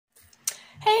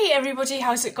Hey everybody,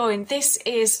 how's it going? This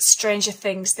is Stranger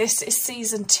Things. This is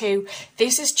season 2.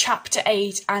 This is chapter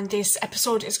 8 and this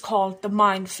episode is called The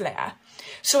Mind Flayer.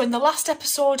 So in the last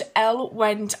episode, Elle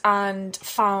went and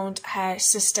found her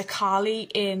sister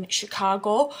Carly in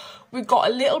Chicago. We got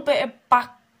a little bit of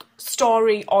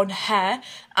backstory on her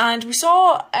and we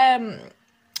saw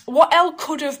what Elle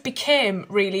could have became,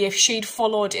 really, if she'd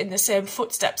followed in the same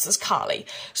footsteps as Carly.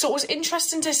 So it was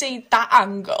interesting to see that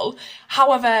angle.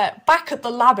 However, back at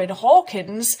the lab in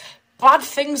Hawkins, bad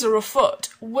things are afoot.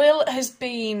 Will has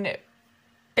been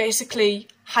basically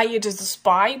hired as a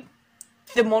spy.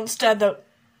 The monster that,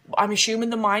 I'm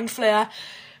assuming the Mind Flayer,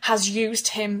 has used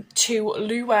him to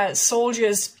lure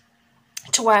soldiers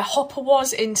to where Hopper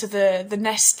was, into the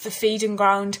nest, the feeding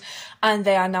ground, and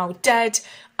they are now dead.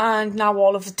 And now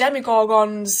all of the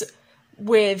Demogorgons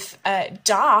with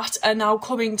Dart are now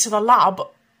coming to the lab.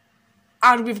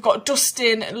 And we've got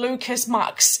Dustin, Lucas,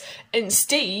 Max and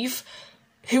Steve,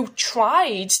 who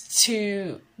tried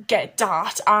to get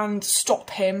Dart and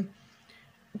stop him,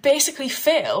 basically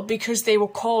fail because they were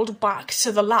called back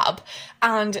to the lab.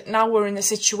 And now we're in the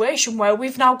situation where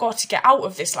we've now got to get out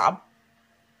of this lab.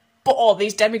 But all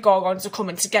these Demogorgons are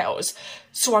coming to get us.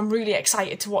 So I'm really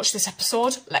excited to watch this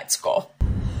episode. Let's go.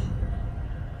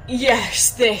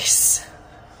 Yes, this.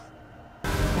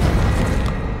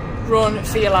 Run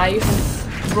for your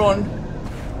life. Run.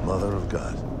 Mother of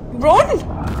God. Run!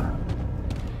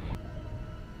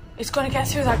 It's going to get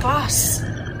through that glass.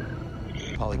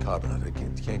 Polycarbonate,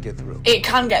 it can't get through. It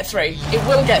can get through. It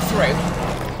will get through.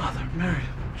 Mother Mary.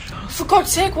 For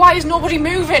God's sake, why is nobody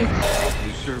moving? Are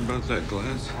you sure about that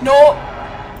glass? No.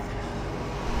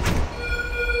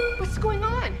 What's going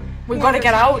on? We've got to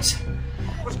get out.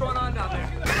 What's going on down there?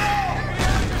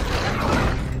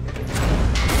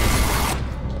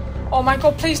 Oh my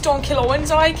God, please don't kill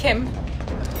Owens. I like him.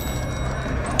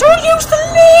 Don't use the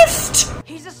lift!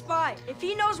 He's a spy. If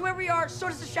he knows where we are, so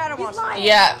does the Shadow Monster.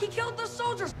 Yeah. He killed those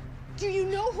soldiers. Do you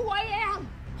know who I am?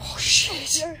 Oh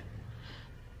shit.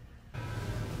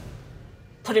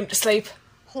 Put him to sleep.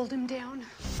 Hold him down.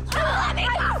 Let me go!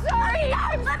 I'm sorry!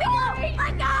 I'm sorry!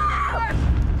 Let go!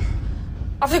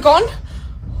 Have they gone?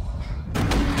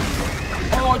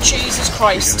 Oh, Jesus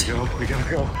Christ. We gotta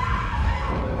go.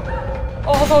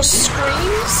 All those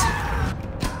screams.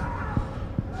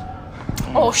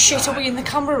 Oh shit, are we in the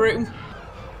camera room?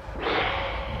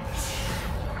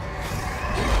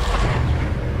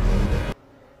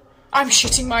 I'm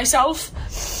shitting myself.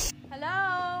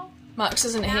 Hello? Max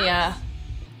isn't here.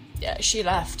 Yeah, she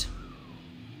left.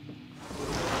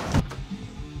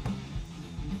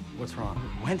 What's wrong?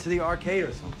 Went to the arcade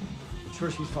or something. I'm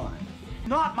sure she's fine.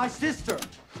 Not my sister!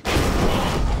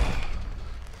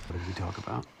 What did we talk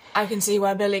about? I can see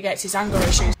where Billy gets his anger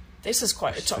issues. This is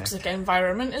quite a toxic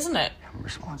environment, isn't it?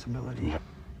 Responsibility.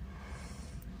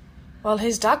 Well,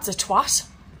 his dad's a twat.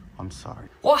 I'm sorry.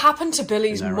 What happened to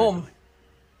Billy's Isn't that mum?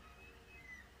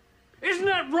 Right, Isn't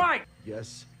that right?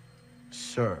 Yes,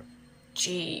 sir.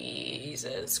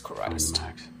 Jesus Christ.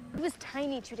 Max. It was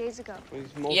tiny 2 days ago.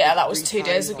 Yeah, that was 2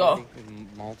 days ago.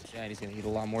 Yeah, he's gonna eat a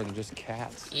lot more than just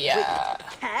cats. Yeah.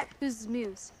 Cat? Who's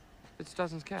Muse? It's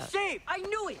Dustin's cat. Steve, I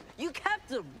knew it. You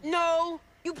kept him. No,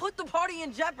 you put the party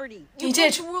in jeopardy. He You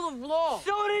did. broke the rule of law.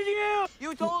 So did you.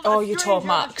 You told. Oh, a you told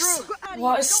stranger the Max. truth.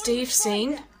 What has Steve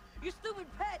seen? You stupid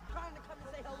pet trying to come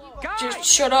and say hello. Just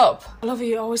shut up. I love you.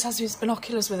 He always has his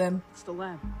binoculars with him. It's the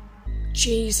lab.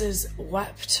 Jesus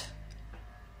wept.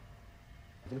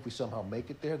 Even if we somehow make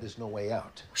it there, there's no way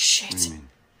out. Shit.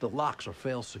 The locks are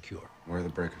fail secure. Where are the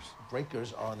breakers?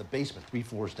 Breakers are in the basement, 3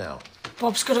 floors down.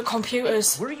 Bob's good at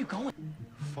computers. Where are you going?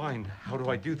 Fine. How do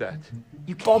I do that?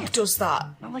 You can't. Bob does that.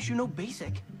 Not unless you know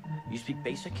basic. You speak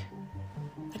basic?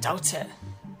 I doubt it.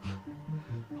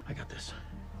 I got this.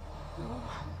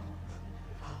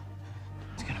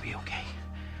 It's gonna be okay.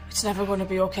 It's never going to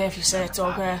be okay if you say it's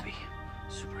okay. Baby.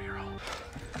 Superhero.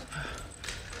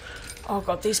 Oh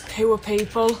God, these poor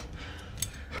people.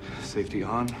 Safety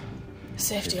on.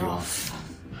 Safety off.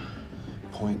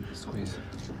 Point. Squeeze.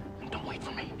 Don't wait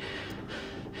for me.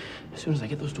 As soon as I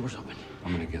get those doors open.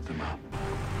 I'm gonna get them out.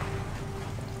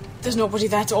 There's nobody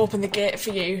there to open the gate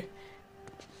for you.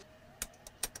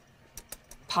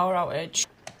 Power outage.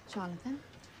 Jonathan?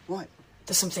 What?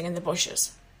 There's something in the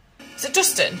bushes. Is it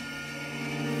Dustin?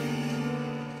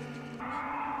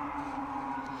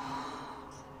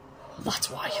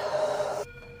 That's why.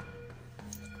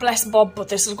 Bless Bob, but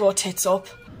this will go tits up.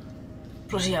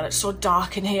 Bloody hell, it's so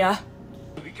dark in here.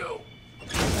 Here we go.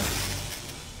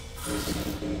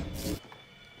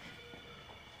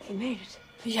 He made it.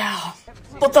 Yeah.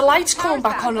 But the lights coming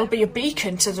back on will be a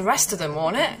beacon to the rest of them,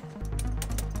 won't it?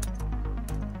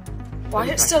 Why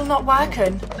is it still not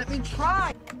working? Let me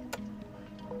try.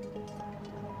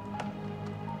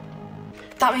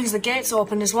 That means the gate's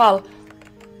open as well.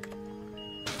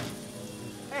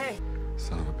 Hey.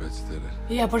 Son of a bitch did it.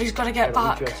 Yeah, but he's got to get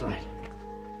back.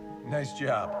 Nice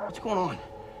job. What's going on?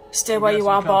 Stay where you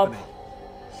are, Bob.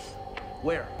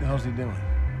 Where? The hell's he doing?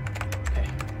 Okay.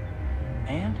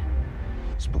 And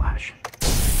splash.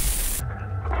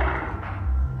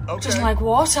 Okay. Doesn't like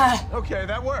water. Okay,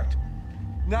 that worked.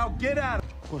 Now get out.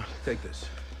 Well, take this.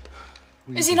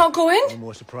 Is he not going? Any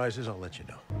more surprises, I'll let you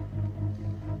know.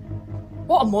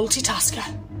 What a multitasker.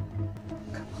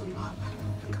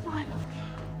 Come on.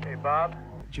 Hey, Bob.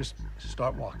 Just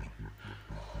start walking.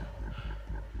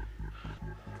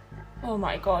 Oh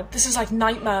my god, this is like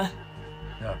nightmare.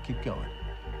 Now, keep going.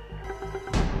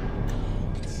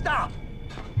 Stop.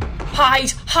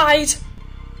 Hide, hide.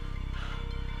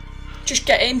 Just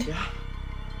get in.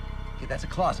 Okay, that's a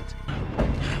closet.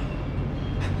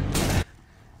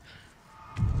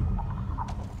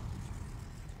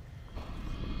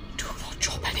 Do not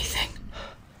drop anything.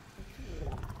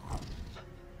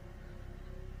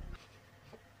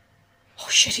 Oh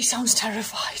shit, he sounds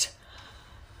terrified.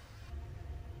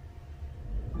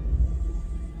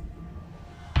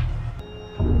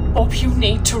 Bob, you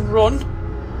need to run.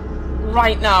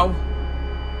 Right now.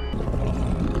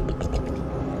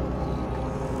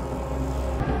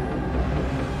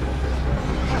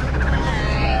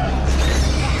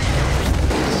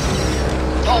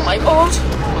 Oh my god.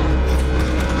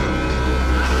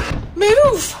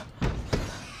 Move!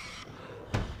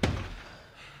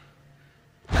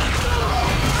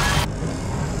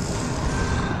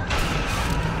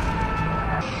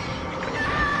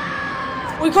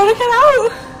 We gotta get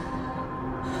out!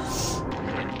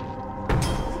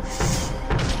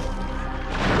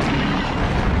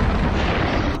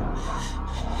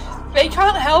 They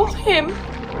can't help him.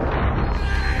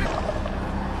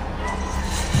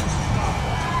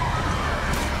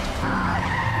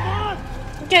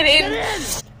 Get in!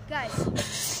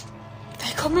 Guys,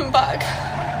 They're coming back.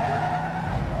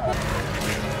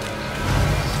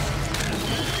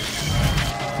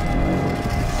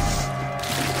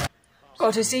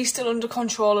 God, is he still under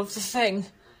control of the thing?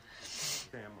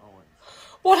 Damn, Owen.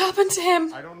 What happened to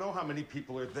him? I don't know how many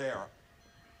people are there.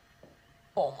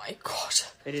 Oh my god.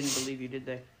 They didn't believe you, did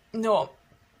they? No,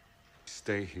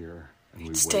 Stay here and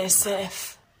we stay wait.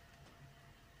 safe.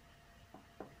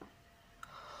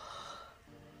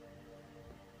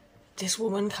 This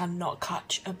woman cannot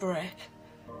catch a break.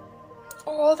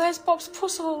 Oh, there's Bob's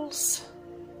puzzles.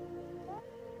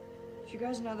 Did you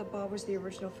guys know that Bob was the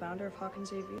original founder of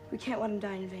Hawkins AV? We can't let him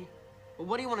die in vain. Well,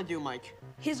 what do you want to do, Mike?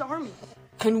 His army.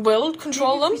 Can Will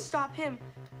control If them? we stop him,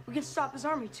 we can stop his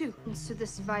army too. and so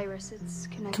this virus, it's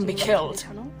connected Can be to killed. the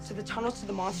tunnel? So the tunnels to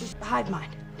the monsters, the hive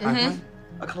mind.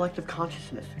 A collective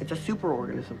consciousness. It's a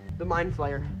superorganism. The Mind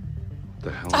Flayer.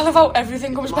 The hell? I love how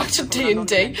everything comes back to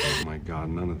D&D. Oh my god,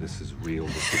 none of this is real.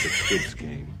 This is a kid's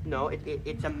game. No,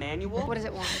 it's a manual What does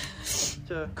it want?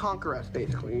 to conquer us,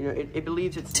 basically. You know, it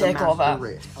believes it's Take the master over.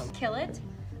 race. Kill it?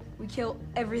 We kill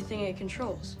everything it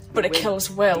controls. But it kills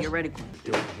Will. Theoretically.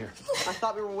 Do it here. I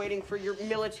thought we were waiting for your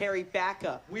military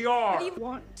backup. We are. We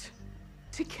want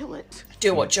to kill it.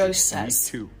 Do what Joyce Me says.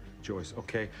 too, Joyce,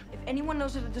 okay? If anyone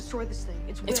knows how to destroy this thing,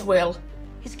 it's Will. It's Will.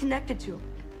 He's connected to him.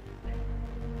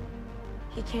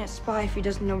 He can't spy if he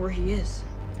doesn't know where he is.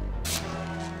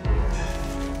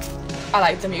 I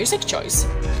like the music choice.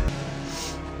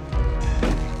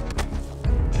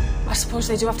 I suppose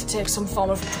they do have to take some form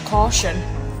of precaution.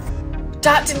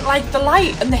 Dad didn't like the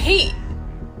light and the heat.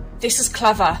 This is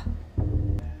clever.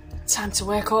 Time to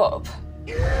wake up.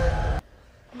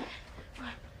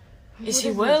 Is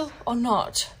he Will or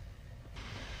not?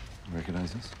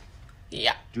 Recognize this?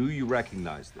 Yeah. Do you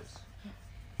recognize this?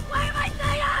 Why am I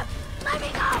staying up? Let me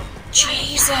go!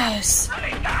 Jesus. Let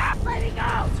me go! Let me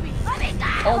go! Let me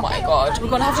go! Oh my god, we're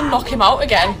gonna have to knock him out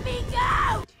again. Let me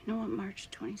go! You know what March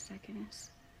 22nd is?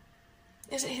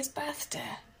 Is it his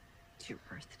birthday? It's your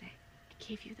birthday. I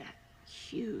gave you that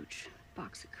huge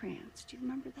box of crayons. Do you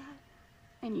remember that?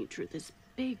 And you drew this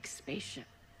big spaceship.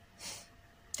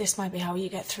 This might be how you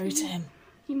get through to him.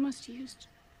 You must have used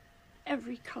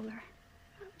every color.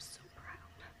 I was so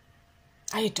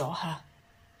proud. I adore her.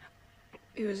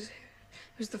 It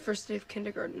was the first day of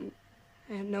kindergarten.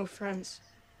 I had no friends.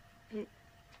 And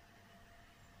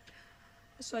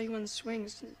I saw you on the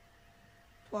swings and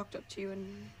walked up to you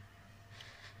and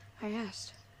I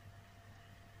asked.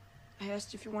 I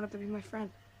asked if you wanted to be my friend.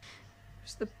 It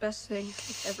was the best thing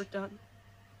I've ever done.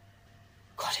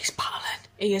 God, he's battling.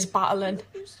 He is battling.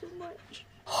 Thank you so much.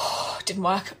 Oh, didn't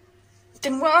work.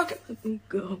 Didn't work. Let me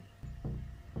go.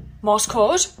 Morse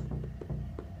code.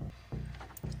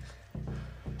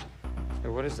 Hey,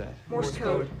 what is that? Morse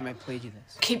code. I played you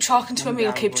this. Keep talking to him,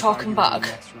 he'll keep talking back.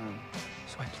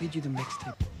 So I played you the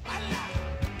mixtape.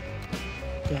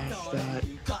 Dash that.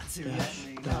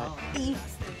 You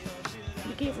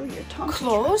gave her your tongue.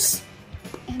 Close.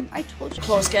 And I told you.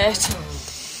 Close gate.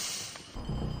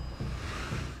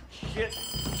 Shit.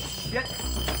 Shit.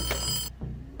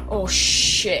 Oh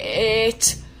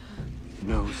shit. It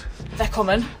knows. They're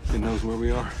coming. It knows where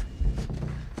we are.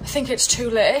 I think it's too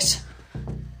late.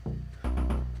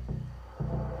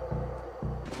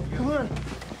 Come on.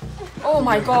 Oh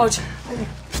my god.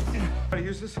 How to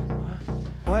use this?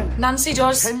 What? Nancy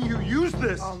does. Can you use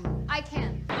this? I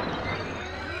can.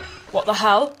 What the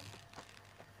hell?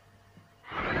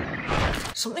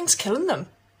 Something's killing them.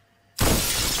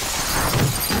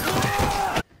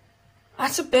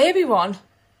 That's a baby one.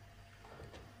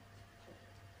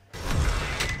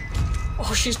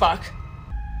 Oh, she's back.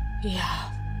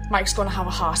 Yeah, Mike's gonna have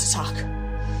a heart attack.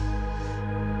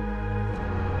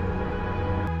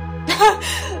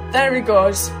 There he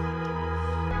goes.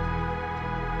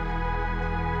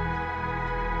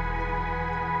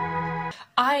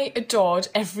 I adored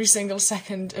every single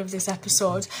second of this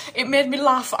episode. It made me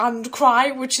laugh and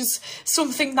cry, which is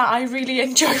something that I really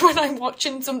enjoy when I'm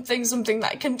watching something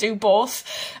that can do both.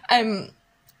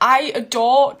 I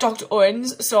adore Dr.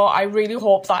 Owens, so I really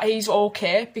hope that he's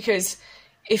okay, because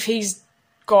if he's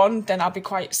gone, then I'll be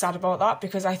quite sad about that,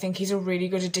 because I think he's a really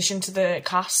good addition to the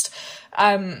cast.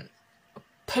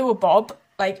 Poor Bob,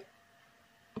 like,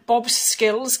 Bob's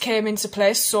skills came into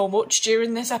place so much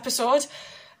during this episode,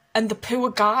 and the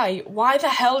poor guy, why the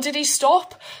hell did he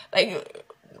stop? Like,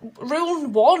 rule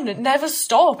 1, never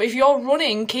stop. If you're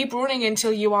running, keep running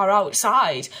until you are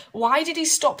outside. Why did he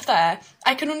stop there?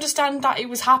 I can understand that he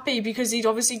was happy because he'd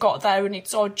obviously got there and he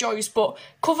saw Joyce, but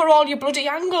cover all your bloody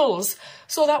angles.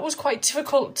 So that was quite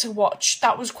difficult to watch.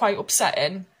 That was quite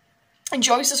upsetting. And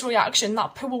Joyce's reaction,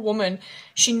 that poor woman,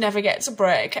 she never gets a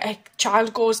break. Her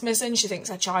child goes missing, she thinks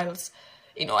her child's,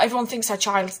 you know, everyone thinks her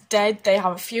child's dead. They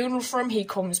have a funeral for him, he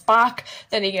comes back,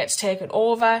 then he gets taken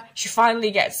over. She finally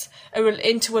gets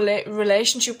into a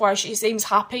relationship where she seems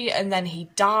happy, and then he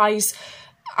dies.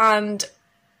 And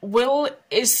Will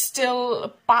is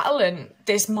still battling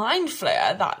this mind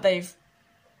flayer that they've,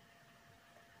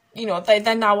 you know,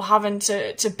 they're now having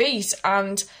to beat.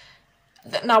 And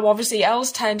now obviously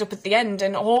Elle's turned up at the end,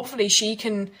 and hopefully she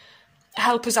can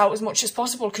help us out as much as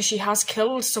possible, because she has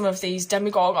killed some of these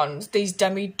demigorgons, these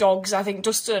demi-dogs, I think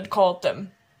Dustin had called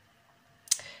them.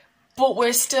 But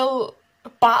we're still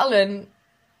battling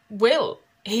Will.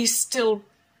 He's still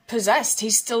possessed.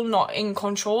 He's still not in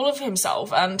control of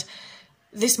himself, and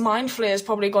this mind flayer is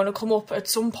probably going to come up at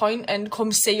some point and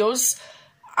come see us.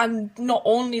 And not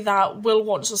only that, Will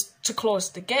wants us to close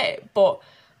the gate, but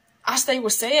as they were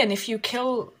saying, if you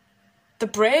kill the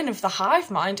brain of the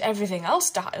hive mind, everything else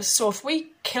dies. So if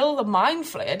we kill the mind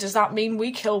flayer, does that mean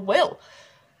we kill Will?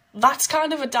 That's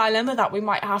kind of a dilemma that we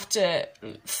might have to,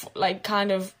 like,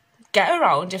 kind of get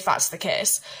around if that's the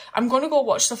case. I'm going to go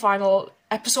watch the final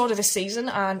episode of this season,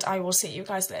 and I will see you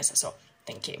guys later. So,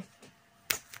 thank you.